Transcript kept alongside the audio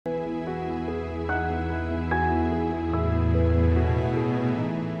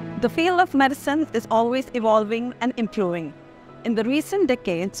The field of medicine is always evolving and improving. In the recent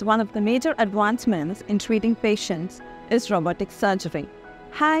decades, one of the major advancements in treating patients is robotic surgery.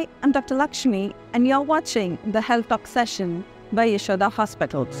 Hi, I'm Dr. Lakshmi, and you're watching the Health Talk session by Yashoda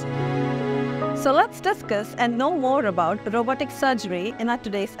Hospitals. So let's discuss and know more about robotic surgery in our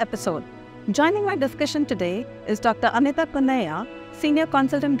today's episode. Joining my discussion today is Dr. Anitha Kunnaiah, Senior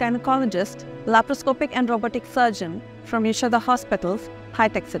Consultant Gynecologist, Laparoscopic and Robotic Surgeon from Yashoda Hospitals,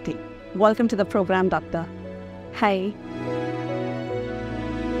 High-Tech City. Welcome to the program, Doctor. Hi.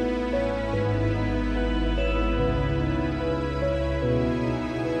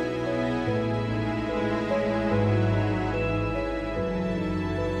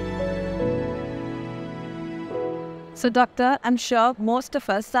 So, Doctor, I'm sure most of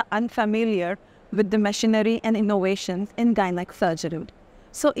us are unfamiliar with the machinery and innovations in gynec surgery.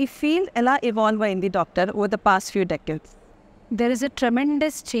 So, ఈ field ఎలా evolve అయింది, Doctor, over the past few decades? There is a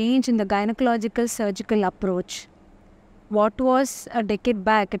tremendous change in the gynecological surgical approach. What was a decade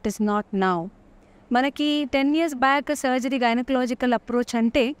back, it is not now. మనకి 10 years back surgery gynecological approach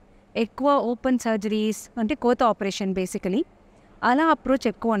అంటే ఎక్కువ open surgeries అంటే కోత operation basically అలా approach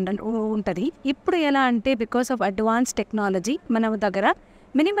ఎక్కువ ఉంటుంది. ఇప్పుడు ఎలా అంటే బికాస్ ఆఫ్ అడ్వాన్స్ టెక్నాలజీ మన దగ్గర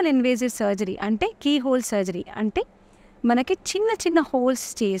మినిమల్ ఇన్వేజివ్ సర్జరీ అంటే కీ హోల్ సర్జరీ అంటే మనకి చిన్న చిన్న హోల్స్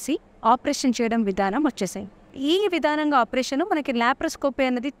చేసి ఆపరేషన్ చేయడం విధానం వచ్చేసాయి. ఈ విధానంగా ఆపరేషన్ మనకి లాప్రోస్కోపీ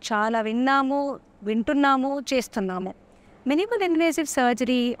అనేది చాలా వింటున్నాము చేస్తున్నాము. Minimal invasive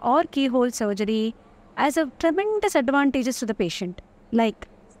surgery or key hole surgery as a tremendous advantages to the patient like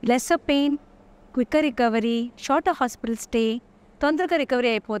lesser pain, quicker recovery, shorter hospital stay, తొందరగా రికవరీ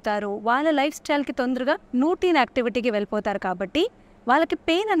అయిపోతారు, వాళ్ళ లైఫ్ స్టైల్కి తొందరగా రూటీన్ యాక్టివిటీకి వెళ్ళిపోతారు. కాబట్టి వాళ్ళకి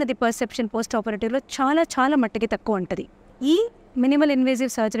పెయిన్ అన్నది పర్సెప్షన్ పోస్ట్ ఆపరేటివ్లో చాలా మట్టుకి తక్కువ ఉంటుంది. ఈ మినిమల్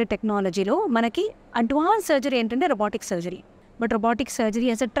ఇన్వేజివ్ సర్జరీ టెక్నాలజీలో మనకి అడ్వాన్స్ సర్జరీ ఏంటంటే robotic surgery. But robotic surgery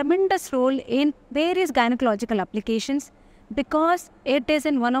has a tremendous role in various gynecological applications because it is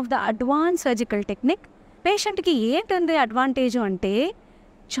in one of the advanced surgical technique. పేషెంట్కి ఏంటుంది అడ్వాంటేజ్ అంటే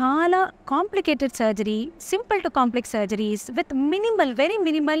చాలా complicated surgery, simple to complex surgeries with very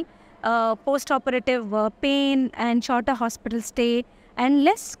minimal post operative pain and shorter hospital stay and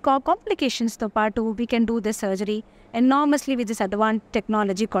less కాంప్లికేషన్స్తో పాటు we can do this surgery ఎనామస్లీ with this advance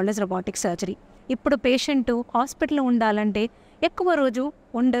technology called as robotic surgery. ఇప్పుడు patient హాస్పిటల్లో ఉండాలంటే ఎక్కువ రోజు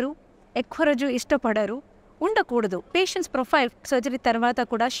ఉండరు, ఎక్కువ రోజు ఇష్టపడరు, ఉండకూడదు. పేషెంట్స్ ప్రొఫైల్ సర్జరీ తర్వాత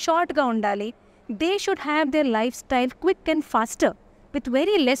కూడా షార్ట్గా ఉండాలి. They should have their life style quick and faster with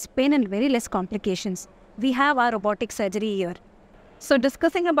very less pain and very less complications. We have our robotic surgery here. So,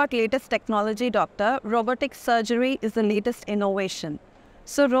 discussing about latest technology, Doctor, robotic surgery is the latest innovation.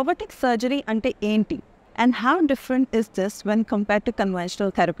 So, robotic surgery ante enti? And how different is this when compared to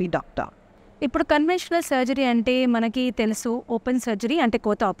conventional therapy, Doctor? ఇప్పుడు conventional surgery అంటే మనకి తెలుసు open surgery అంటే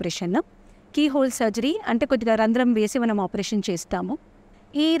కోత operation, key hole surgery అంటే కొద్దిగా రంధ్రం వేసి మనం ఆపరేషన్ చేస్తాము.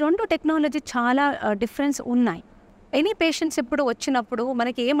 ఈ రెండు టెక్నాలజీ చాలా డిఫరెన్స్ ఉన్నాయి. ఎనీ పేషెంట్స్ ఇప్పుడు వచ్చినప్పుడు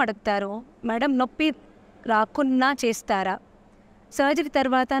మనకి ఏం అడుగుతారు, మేడం నొప్పి రాకున్నా చేస్తారా, సర్జరీ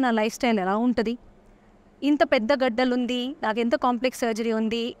తర్వాత నా లైఫ్ స్టైల్ ఎలా ఉంటుంది, ఇంత పెద్ద గడ్డలు ఉంది, నాకు ఎంత కాంప్లెక్స్ సర్జరీ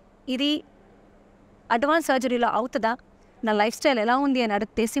ఉంది, ఇది అడ్వాన్స్ సర్జరీలో అవుతుందా, నా లైఫ్ స్టైల్ ఎలా ఉంది అని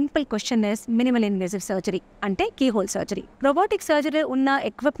అడిగితే simple question is minimal invasive surgery అంటే key hole surgery. Robotic surgery ఉన్న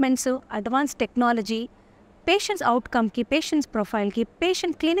equipments, advance technology patients అవుట్కమ్కి, patients ప్రొఫైల్కి,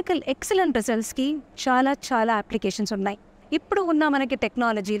 patient clinical excellent రిజల్ట్స్కి చాలా అప్లికేషన్స్ ఉన్నాయి. ఇప్పుడు ఉన్న మనకి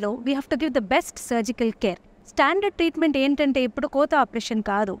టెక్నాలజీలో we have to give the best surgical care. Standard treatment ఏంటంటే ఇప్పుడు కోత ఆపరేషన్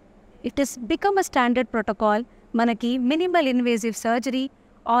కాదు, it is become a standard protocol. మనకి minimal invasive surgery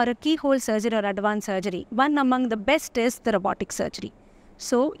or key hole surgery or advance surgery, one among the best is the robotic surgery.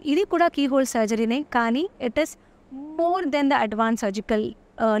 So ఇది కూడా key hole సర్జరీనే, కానీ it is more than the advance surgical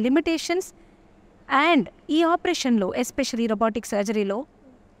limitations. And ఈ ఆపరేషన్లో especially robotic సర్జరీలో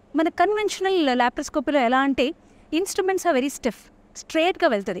మన conventional లాప్రోస్కోపీలో ఎలా అంటే instruments are very stiff, స్ట్రేట్గా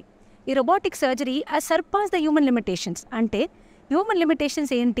వెళ్తుంది. ఈ robotic surgery surpass the human limitations. అంటే హ్యూమన్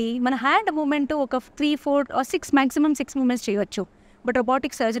లిమిటేషన్స్ ఏంటి, మన హ్యాండ్ మూమెంట్ ఒక 3, 4 or 6 మ్యాక్సిమం 6 మూమెంట్స్ చేయవచ్చు. But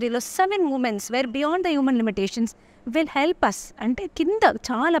robotic సర్జరీలో 7 moments wear beyond the human limitations will help us. అంటే కింద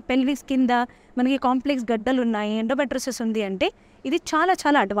చాలా పెల్విస్ కింద మనకి కాంప్లెక్స్ గడ్డలు ఉన్నాయి, ఎండోమెట్రోసిస్ ఉంది అంటే ఇది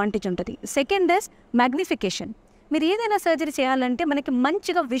చాలా అడ్వాంటేజ్ ఉంటుంది. Second is magnification. మీరు ఏదైనా సర్జరీ చేయాలంటే మనకి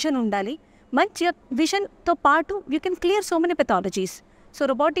మంచిగా విజన్ ఉండాలి. మంచిగా విజన్తో పాటు you can clear so many pathologies. So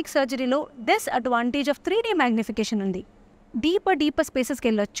robotic సర్జరీలో this advantage of 3D magnification ఉంది. డీపర్ స్పేసెస్కి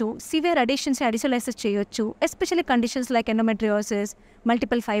వెళ్ళొచ్చు, సివియర్ అడిషనలైసిస్ చేయొచ్చు, especially conditions like endometriosis,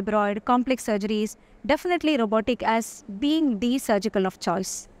 multiple fibroid, complex surgeries. Definitely robotic as being the surgical of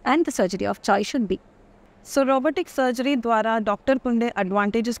choice and the surgery of choice should be. So robotic surgery ద్వారా డాక్టర్కి ఉండే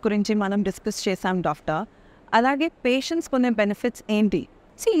advantages గురించి మనం discuss చేసాం doctor. అలాగే పేషెంట్స్కి ఉండే బెనిఫిట్స్ ఏంటి?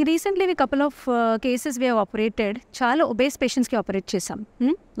 Recently couple of cases we operated చాలా ఒబేస్ పేషెంట్స్కి ఆపరేట్ చేసాం.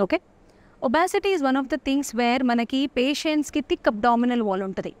 Okay, obesity is one of the things wear మనకి పేషెంట్స్కి థిక్ అబ్డామినల్ వాల్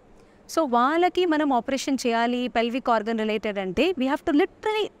ఉంటుంది. సో వాళ్ళకి మనం ఆపరేషన్ చేయాలి పెల్విక్ ఆర్గన్ రిలేటెడ్ అంటే we have to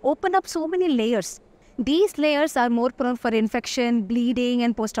literally open up so many layers. These layers are more prone for infection, bleeding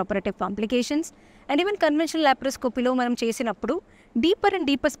and post-operative complications. And even conventional laparoscopy lo manam chesinappudu deeper and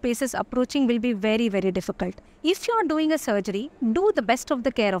deeper spaces approaching will be very, very difficult. If you are doing a surgery, do the best of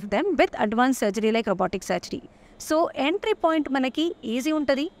the care of them with advanced surgery like robotic surgery. So entry point manaki easy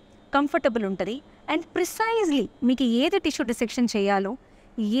untadi, comfortable untadi, and precisely meeki edi tissue dissection cheyalo,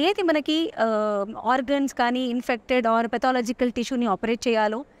 edi manaki organs kani infected or pathological tissue ni operate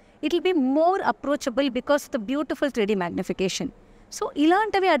cheyalo, it will be more approachable because of the beautiful 3D magnification. So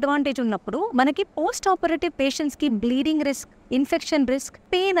ఇలాంటివి advantage ఉన్నప్పుడు మనకి post operative పేషెంట్స్కి bleeding risk, infection risk,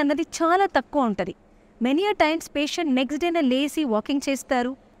 pain అన్నది చాలా తక్కువ ఉంటుంది. Many అ times patient next డేనే లేసి వాకింగ్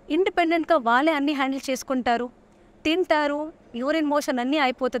చేస్తారు, ఇండిపెండెంట్గా వాళ్ళే అన్ని హ్యాండిల్ చేసుకుంటారు, తింటారు, యూరిన్ మోషన్ అన్నీ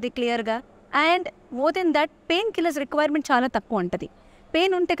అయిపోతుంది క్లియర్గా. And more than that pain killers requirement చాలా తక్కువ ఉంటుంది.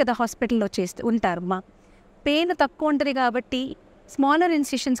 పెయిన్ ఉంటే కదా హాస్పిటల్లో ఉంటారమ్మా. పెయిన్ తక్కువ ఉంటుంది కాబట్టి స్మాలర్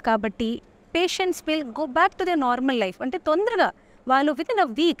ఇన్సిషన్స్ కాబట్టి patients will go back to the normal life. అంటే తొందరగా వాళ్ళు with in a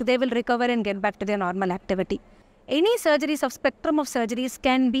week they will recover and get back to the normal activity. Any surgeries of spectrum of surgeries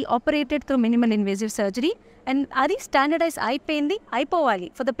can be operated through minimal invasive surgery. And అది standardise అయిపోవాలి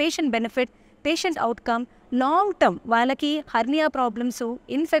for the patient benefit, patient outcome, long term వాళ్ళకి hernia problems,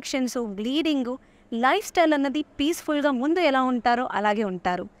 infections, bleeding, life style అన్నది పీస్ఫుల్గా ముందు ఎలా ఉంటారో అలాగే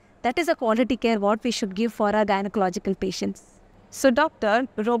ఉంటారు. That is a quality care what we should give for hour gynaecological patients. So doctor,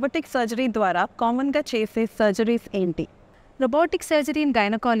 robotic surgery ద్వారా కామన్గా చేసే సర్జరీస్ ఏంటి? Robotic surgery in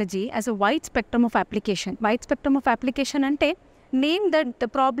gynecology as a wide spectrum of application. Wide spectrum of application ante name that the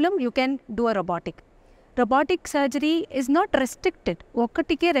problem you can do a robotic. Robotic surgery is not restricted.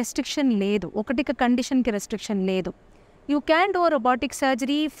 Okatike restriction ledu. Okatika condition ki restriction ledu. You can do a robotic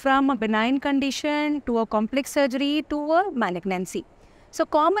surgery from a benign condition to a complex surgery to a malignancy. So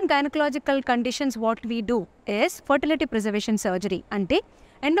common gynecological conditions what we do is fertility preservation surgery. Ante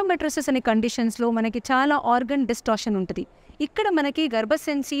endometriosis అనే కండిషన్స్లో మనకి చాలా organ distortion ఉంటుంది. ఇక్కడ మనకి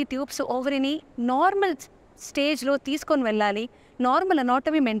గర్భసంచి tubes ఓవరీని normal స్టేజ్లో తీసుకొని వెళ్ళాలి, నార్మల్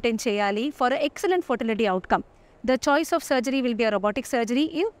అనాటమీ మెయింటైన్ చేయాలి for excellent fertility outcome. The choice of surgery will be a robotic surgery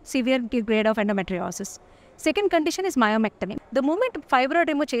in severe grade of endometriosis. Second condition is myomectomy. The moment fibroid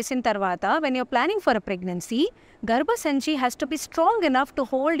remove చేసిన తర్వాత when you're planning for a pregnancy, గర్భసంచి has to be strong enough to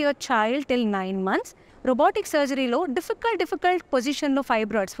hold your child till 9 months. Robotic సర్జరీలో difficult పొజిషన్లో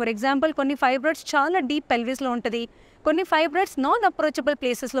fibroids, for example కొన్ని fibroids చాలా deep పెల్విస్లో ఉంటుంది, కొన్ని fibroids non approachable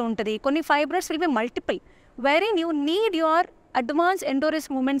ప్లేసెస్లో ఉంటుంది, కొన్ని fibroids will be multiple, వెరీన్ you need your advance ఎండోరిస్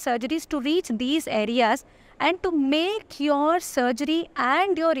moment surgeries to reach these areas and to make your surgery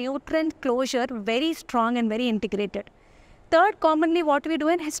and your uterine closure very strong and very integrated. Third, commonly what we do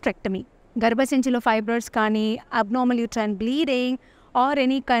in hysterectomy. Garbhasanchilo fibroids kani, abnormal uterine bleeding or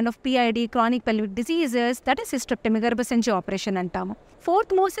any kind of PID, chronic pelvic diseases, that is hysterectomy, garbhasanchi operation antamu.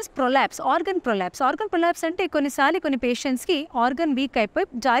 Fourth most is prolapse, organ prolapse. Organ prolapse ante కొన్ని patients కి organ week అయిపోయి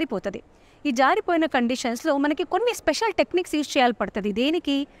జారిపోతుంది. ఈ జారిపోయిన కండిషన్స్లో మనకి కొన్ని special techniques use చేయాలి పడుతుంది.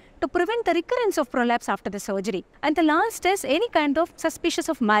 దేనికి? To prevent the recurrence of prolapse after the surgery. And the last is any kind of suspicious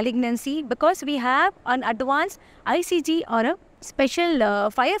of malignancy, because we have an advance ICG are a special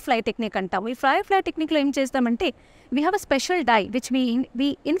fire fly technique అంటాము. ఈ fire fly టెక్నిక్లో ఏం చేస్తామంటే we have a special die which we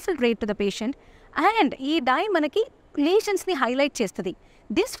infiltrate to the patient, and ఈ die మనకి లేషన్స్ని highlight చేస్తుంది.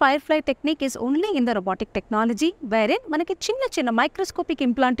 This firefly technique is only in the robotic technology, wherein మనకి చిన్న microscopic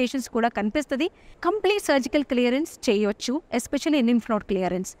implantations కూడా కనిపిస్తుంది. కంప్లీట్ సర్జికల్ క్లియరెన్స్ చేయొచ్చు, especially in lymph node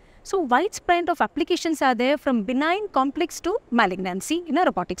clearance. So wide spread of applications are there from benign complex to malignancy in a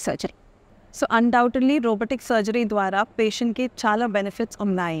robotic surgery. So undoubtedly robotic surgery ద్వారా పేషెంట్కి చాలా benefits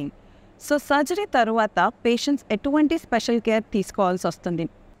ఉన్నాయి. So surgery తర్వాత patients ఎటువంటి special care తీసుకోవాల్సి వస్తుంది?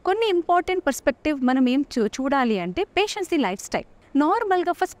 కొన్ని important perspective మనం ఏం చూడాలి అంటే పేషెంట్స్ ది లైఫ్ స్టైల్.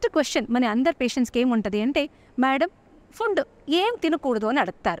 నార్మల్గా ఫస్ట్ క్వశ్చన్ మన అందరు పేషెంట్స్కి ఏముంటుంది అంటే, మేడం ఫుడ్ ఏం తినకూడదు అని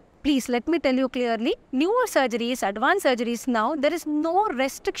అడుగుతారు. Please let me tell you clearly, newer surgeries, advance surgeries now there is no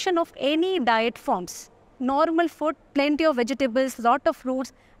restriction of any diet forms. Normal food, plenty of vegetables, lot of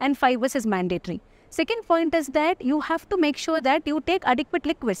fruits and fibers is mandatory. Second point is that you have to make sure that you take adequate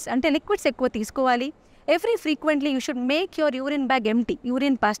liquids. అంటే liquids ఎక్కువ తీసుకోవాలి. Every frequently you should make your urine bag empty,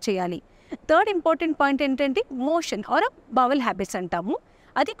 urine pass చేయాలి. Third important point ఏంటంటే motion are bowel habits అంటాము,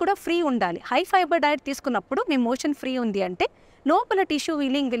 అది కూడా free ఉండాలి. High fibre diet తీసుకున్నప్పుడు మీ మోషన్ ఫ్రీ ఉంది అంటే లోపల tissue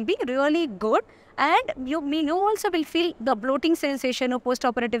healing will be really good. And you also will feel the bloating sensation post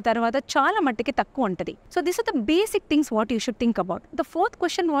operative తర్వాత చాలా మట్టికి తక్కువ ఉంటుంది. So this are the basic things what you should think about. The fourth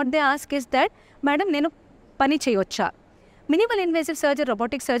question what they ask is that, madam నేను పని చేయొచ్చా? Minimal invasive surgery,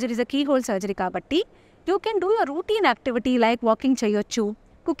 robotic surgery is a key hole surgery కాబట్టి you can do a routine activity like walking చేయొచ్చు,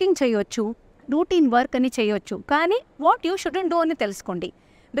 cooking చేయొచ్చు, routine work అని చేయొచ్చు. కానీ what you shouldn't do అని తెలుసుకోండి.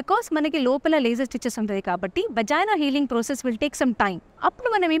 బికాస్ మనకి లోపల లేజర్ స్టిచెస్ ఉంటుంది కాబట్టి వజైనా healing process will take some time. అప్పుడు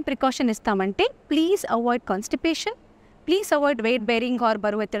మనం ఏం ప్రికాషన్ ఇస్తామంటే, please avoid constipation, please avoid weight bearing are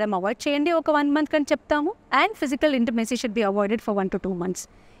బరువు ఎత్తడం అవాయిడ్ చేయండి ఒక 1 month అని చెప్తాము. And physical intimacy should be avoided for 1 to 2 months.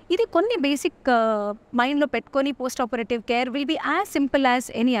 ఇది కొన్ని బేసిక్ మైండ్లో పెట్టుకొని post operative care will be as simple as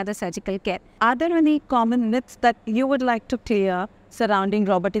any other surgical care. Are there any common myths that you would like to clear surrounding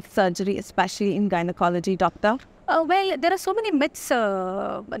robotic surgery, especially in gynecology, doctor? Well, there are so many myths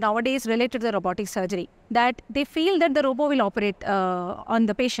nowadays related to the robotic surgery that they feel that the robot will operate on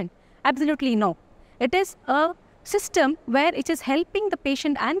the patient. Absolutely no. It is a system where it is helping the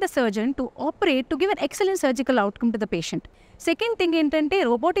patient and the surgeon to operate to give an excellent surgical outcome to the patient. Second thing ఏంటంటే,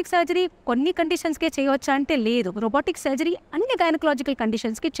 robotic surgery కొన్ని కండిషన్స్కే చేయవచ్చా అంటే లేదు. Robotic surgery అన్ని gynaecological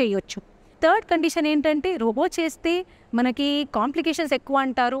కండిషన్స్కి చేయొచ్చు. Third condition ఏంటంటే, robo చేస్తే మనకి కాంప్లికేషన్స్ ఎక్కువ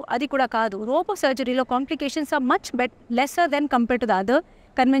అంటారు. అది కూడా కాదు. Robo సర్జరీలో complications are much lesser than compare to the other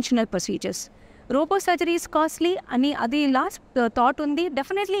conventional procedures. Robo surgery is costly అని అది లాస్ట్ థాట్ ఉంది.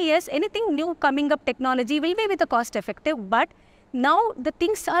 Definitely yes, anything new coming up technology will be with a cost effective. But now the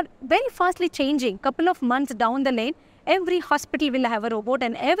things are very fastly changing. Couple of months down the line every hospital will have a robot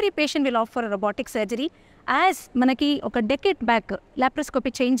and every patient will opt for a robotic surgery. As మనకి ఒక decade back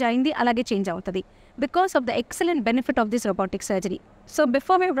laparoscopy change అయింది, అలాగే change అవుతుంది because of the excellent benefit of this robotic surgery. So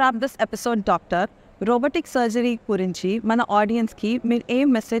before we wrap this episode, doctor, robotic surgery గురించి మన ఆడియన్స్కి మీరు ఏం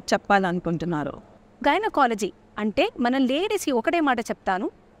మెసేజ్ చెప్పాలనుకుంటున్నారు? గైనకాలజీ అంటే మన లేడీస్కి ఒకటే మాట చెప్తాను,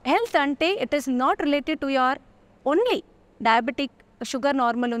 హెల్త్ అంటే it is not related to your only diabetic, sugar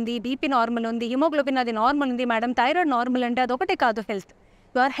normal ఉంది, బీపీ నార్మల్ ఉంది, హిమోగ్లోబిన్ అది నార్మల్ ఉంది మేడం, థైరాయిడ్ నార్మల్ అంటే అదొకటే కాదు health.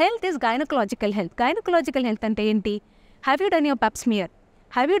 Your health is gynaecological health. Gynaecological health అంటే ఏంటి? హ్యావ్ యూ డన్ యువర్ పప్ smear?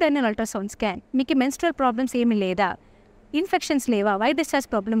 Have you done your ultrasound scan? మీకు మెన్స్ట్రల్ ప్రాబ్లమ్స్ ఏమీ లేదా? ఇన్ఫెక్షన్స్ లేవా? వైట్ డిశ్చార్జ్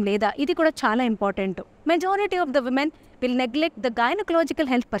ప్రాబ్లం లేదా? ఇది కూడా చాలా important. Majority of the women will neglect the gynaecological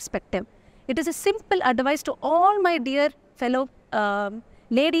health perspective. It is a simple advice to all my dear fellow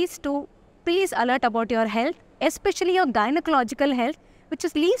ladies to please alert about your health, especially your gynecological health, which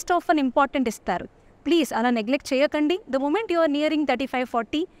is least often important ఇస్తారు. Please అలా neglect చేయకండి. The moment you are nearing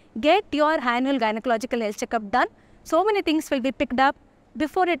 35-40, get your annual gynecological health checkup done. So many things will be picked up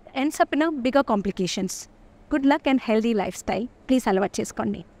before it ends up in a bigger complications. Good luck and healthy lifestyle. Please అలవాటు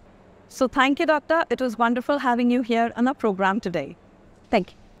చేసుకోండి. So thank you, doctor. It was wonderful having you here on our program today. Thank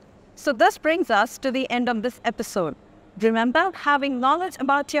you. So this brings us to the end of this episode. Remember, having knowledge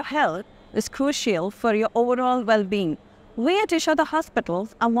about your health is crucial for your overall well-being. We at Yashoda Hospitals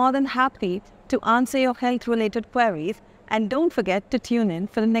are more than happy to answer your health-related queries, and don't forget to tune in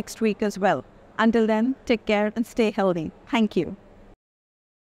for the next week as well. Until then, take care and stay healthy. Thank you.